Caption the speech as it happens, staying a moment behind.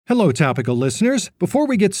Hello, Topical listeners. Before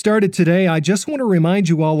we get started today, I just want to remind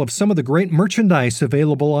you all of some of the great merchandise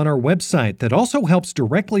available on our website that also helps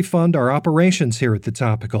directly fund our operations here at The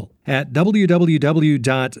Topical. At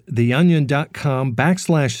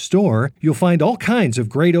www.theonion.com/store, you'll find all kinds of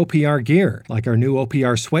great OPR gear, like our new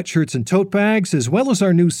OPR sweatshirts and tote bags, as well as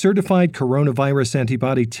our new certified coronavirus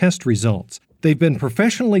antibody test results. They've been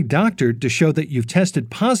professionally doctored to show that you've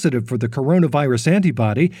tested positive for the coronavirus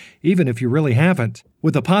antibody, even if you really haven't.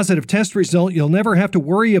 With a positive test result, you'll never have to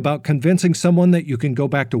worry about convincing someone that you can go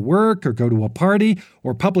back to work or go to a party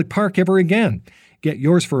or public park ever again. Get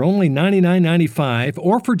yours for only $99.95,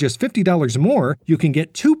 or for just $50 more, you can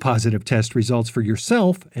get 2 positive test results for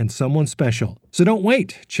yourself and someone special. So don't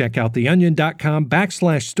wait. Check out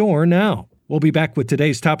theonion.com/store now. We'll be back with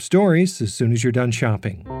today's top stories as soon as you're done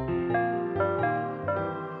shopping.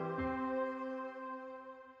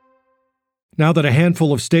 Now that a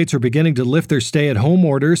handful of states are beginning to lift their stay-at-home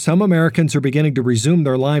orders, some Americans are beginning to resume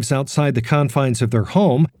their lives outside the confines of their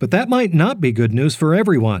home. But that might not be good news for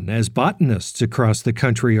everyone, as botanists across the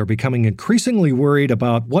country are becoming increasingly worried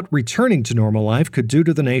about what returning to normal life could do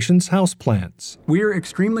to the nation's houseplants. We're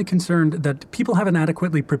extremely concerned that people haven't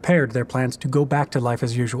adequately prepared their plants to go back to life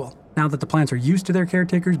as usual. Now that the plants are used to their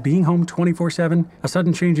caretakers being home 24/7, a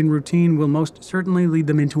sudden change in routine will most certainly lead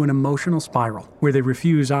them into an emotional spiral, where they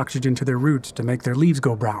refuse oxygen to their roots to make their leaves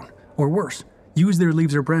go brown, or worse, use their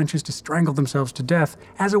leaves or branches to strangle themselves to death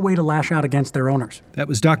as a way to lash out against their owners. That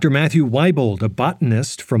was Dr. Matthew Weibold, a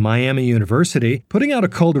botanist from Miami University, putting out a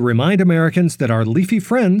call to remind Americans that our leafy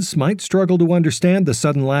friends might struggle to understand the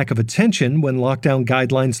sudden lack of attention when lockdown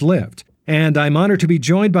guidelines lift. And I'm honored to be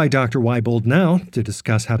joined by Dr. Weibold now to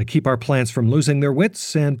discuss how to keep our plants from losing their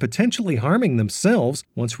wits and potentially harming themselves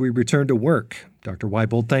once we return to work. Dr.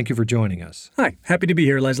 Weibold, thank you for joining us. Hi, happy to be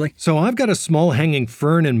here, Leslie. So I've got a small hanging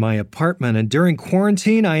fern in my apartment, and during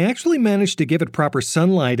quarantine, I actually managed to give it proper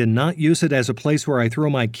sunlight and not use it as a place where I throw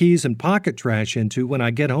my keys and pocket trash into when I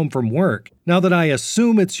get home from work. Now that I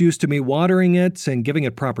assume it's used to me watering it and giving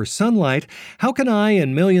it proper sunlight, how can I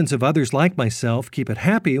and millions of others like myself keep it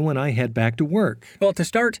happy when I head back to work? Well, to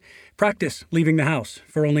start, practice leaving the house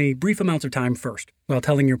for only brief amounts of time first, while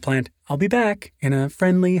telling your plant, "I'll be back," in a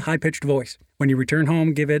friendly, high-pitched voice. When you return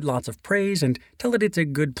home, give it lots of praise and tell it it's a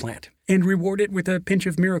good plant. And reward it with a pinch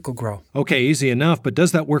of Miracle-Gro. Okay, easy enough, but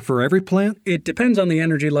does that work for every plant? It depends on the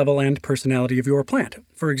energy level and personality of your plant.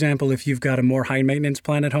 For example, if you've got a more high-maintenance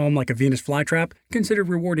plant at home, like a Venus flytrap, consider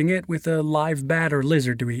rewarding it with a live bat or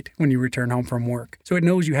lizard to eat when you return home from work, so it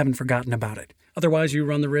knows you haven't forgotten about it. Otherwise, you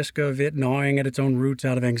run the risk of it gnawing at its own roots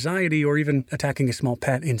out of anxiety or even attacking a small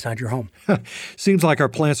pet inside your home. Seems like our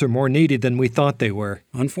plants are more needy than we thought they were.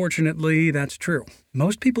 Unfortunately, that's true.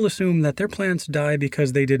 Most people assume that their plants die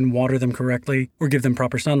because they didn't water them correctly or give them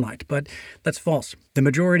proper sunlight, but that's false. The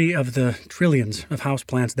majority of the trillions of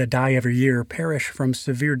houseplants that die every year perish from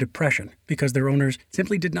severe depression because their owners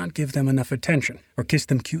simply did not give them enough attention or kiss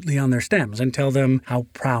them cutely on their stems and tell them how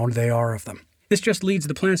proud they are of them. This just leads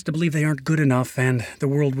the plants to believe they aren't good enough and the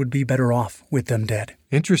world would be better off with them dead.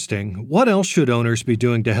 Interesting. What else should owners be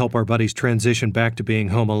doing to help our buddies transition back to being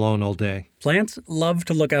home alone all day? Plants love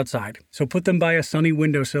to look outside, so put them by a sunny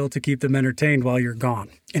windowsill to keep them entertained while you're gone.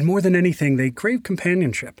 And more than anything, they crave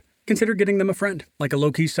companionship. Consider getting them a friend, like a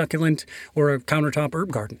low-key succulent or a countertop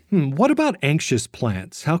herb garden. What about anxious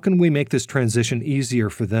plants? How can we make this transition easier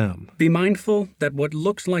for them? Be mindful that what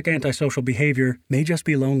looks like antisocial behavior may just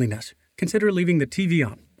be loneliness. Consider leaving the TV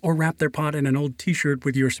on, or wrap their pot in an old t-shirt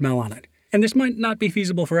with your smell on it. And this might not be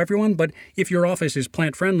feasible for everyone, but if your office is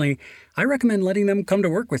plant-friendly, I recommend letting them come to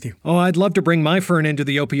work with you. Oh, I'd love to bring my fern into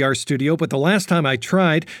the OPR studio, but the last time I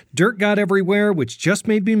tried, dirt got everywhere, which just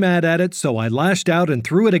made me mad at it, so I lashed out and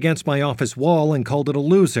threw it against my office wall and called it a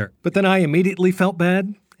loser. But then I immediately felt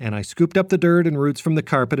bad, and I scooped up the dirt and roots from the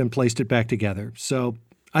carpet and placed it back together. So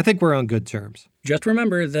I think we're on good terms. Just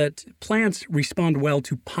remember that plants respond well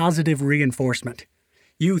to positive reinforcement.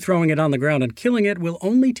 You throwing it on the ground and killing it will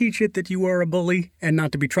only teach it that you are a bully and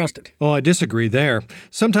not to be trusted. Oh, I disagree there.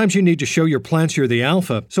 Sometimes you need to show your plants you're the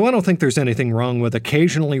alpha, so I don't think there's anything wrong with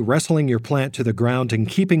occasionally wrestling your plant to the ground and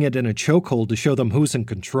keeping it in a chokehold to show them who's in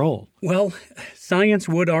control. Well, science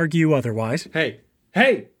would argue otherwise. Hey,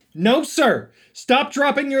 no sir! Stop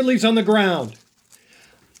dropping your leaves on the ground!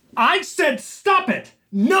 I said stop it!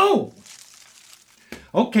 No!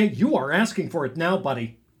 Okay, you are asking for it now,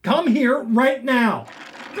 buddy. Come here right now.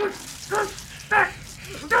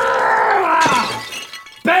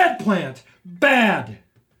 Bad plant! Bad!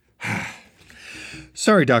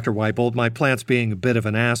 Sorry, Dr. Weibold, my plant's being a bit of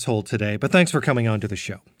an asshole today, but thanks for coming on to the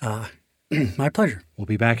show. My pleasure. We'll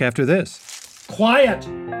be back after this. Quiet!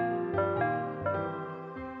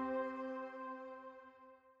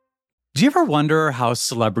 Do you ever wonder how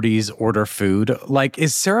celebrities order food? Like,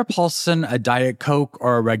 is Sarah Paulson a Diet Coke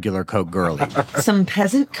or a regular Coke girlie? Some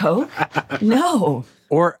peasant Coke? No.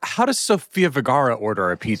 Or how does Sofia Vergara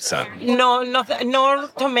order a pizza? No, nothing. No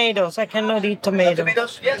tomatoes. I cannot eat tomatoes.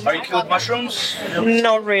 Tomatoes? Yes. Are you cool with mushrooms?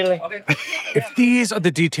 Not really. If these are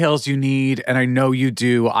the details you need, and I know you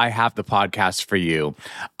do, I have the podcast for you.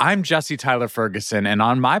 I'm Jesse Tyler Ferguson, and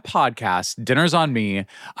on my podcast, Dinners on Me,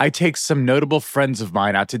 I take some notable friends of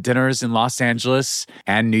mine out to dinners in Los Angeles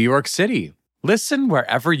and New York City. Listen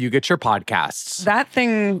wherever you get your podcasts. That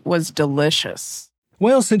thing was delicious.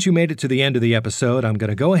 Well, since you made it to the end of the episode, I'm going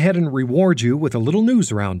to go ahead and reward you with a little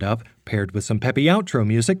news roundup paired with some peppy outro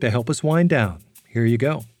music to help us wind down. Here you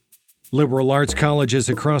go. Liberal arts colleges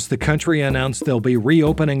across the country announced they'll be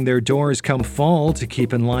reopening their doors come fall to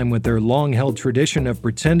keep in line with their long-held tradition of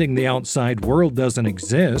pretending the outside world doesn't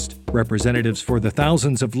exist. Representatives for the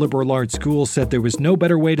thousands of liberal arts schools said there was no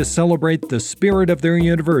better way to celebrate the spirit of their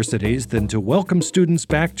universities than to welcome students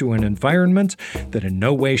back to an environment that in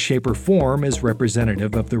no way, shape, or form is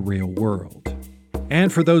representative of the real world.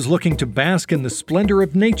 And for those looking to bask in the splendor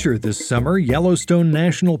of nature this summer, Yellowstone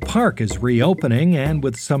National Park is reopening and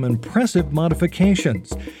with some impressive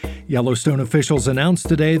modifications. Yellowstone officials announced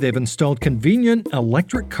today they've installed convenient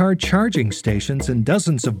electric car charging stations and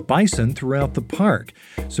dozens of bison throughout the park,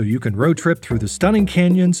 so you can road trip through the stunning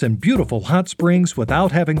canyons and beautiful hot springs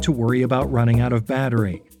without having to worry about running out of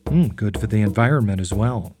battery. Good for the environment as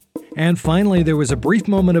well. And finally, there was a brief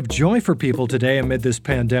moment of joy for people today amid this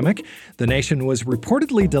pandemic. The nation was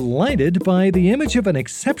reportedly delighted by the image of an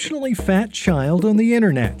exceptionally fat child on the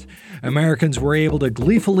internet. Americans were able to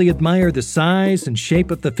gleefully admire the size and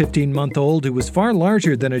shape of the 15-month-old who was far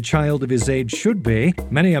larger than a child of his age should be.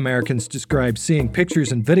 Many Americans describe seeing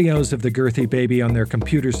pictures and videos of the girthy baby on their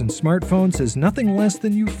computers and smartphones as nothing less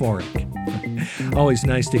than euphoric. Always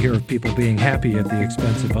nice to hear of people being happy at the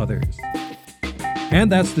expense of others. And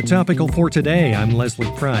that's the Topical for today. I'm Leslie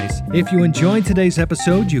Price. If you enjoyed today's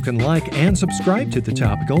episode, you can like and subscribe to The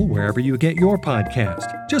Topical wherever you get your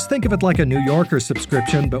podcast. Just think of it like a New Yorker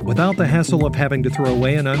subscription, but without the hassle of having to throw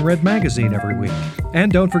away an unread magazine every week.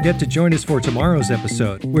 And don't forget to join us for tomorrow's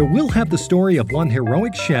episode, where we'll have the story of one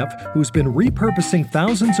heroic chef who's been repurposing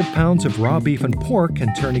thousands of pounds of raw beef and pork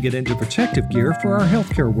and turning it into protective gear for our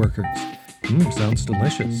healthcare workers. Sounds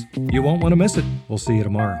delicious. You won't want to miss it. We'll see you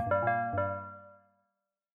tomorrow.